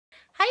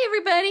Hi,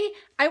 everybody.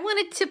 I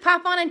wanted to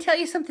pop on and tell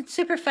you something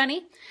super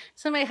funny.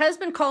 So my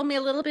husband called me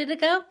a little bit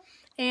ago,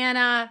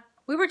 and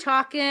we were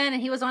talking, and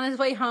he was on his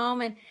way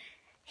home, and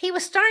he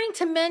was starting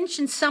to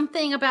mention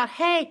something about,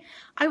 hey,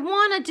 I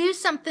want to do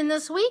something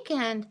this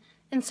weekend.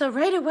 And so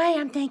right away,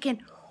 I'm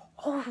thinking,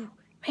 oh,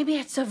 maybe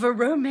it's of a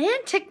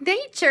romantic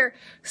nature.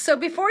 So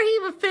before he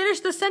even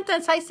finished the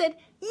sentence, I said,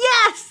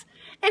 yes!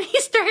 And he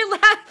started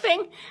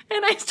laughing,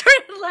 and I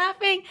started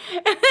laughing,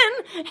 and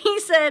then he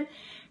said,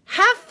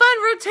 have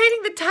fun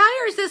rotating the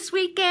tires this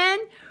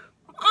weekend.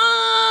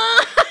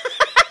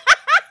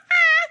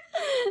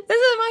 This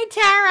is my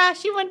Tara.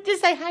 She wanted to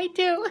say hi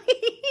too.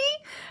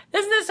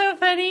 Isn't it so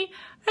funny?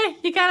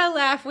 You gotta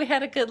laugh. We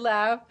had a good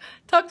laugh.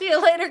 Talk to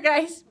you later,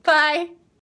 guys. Bye.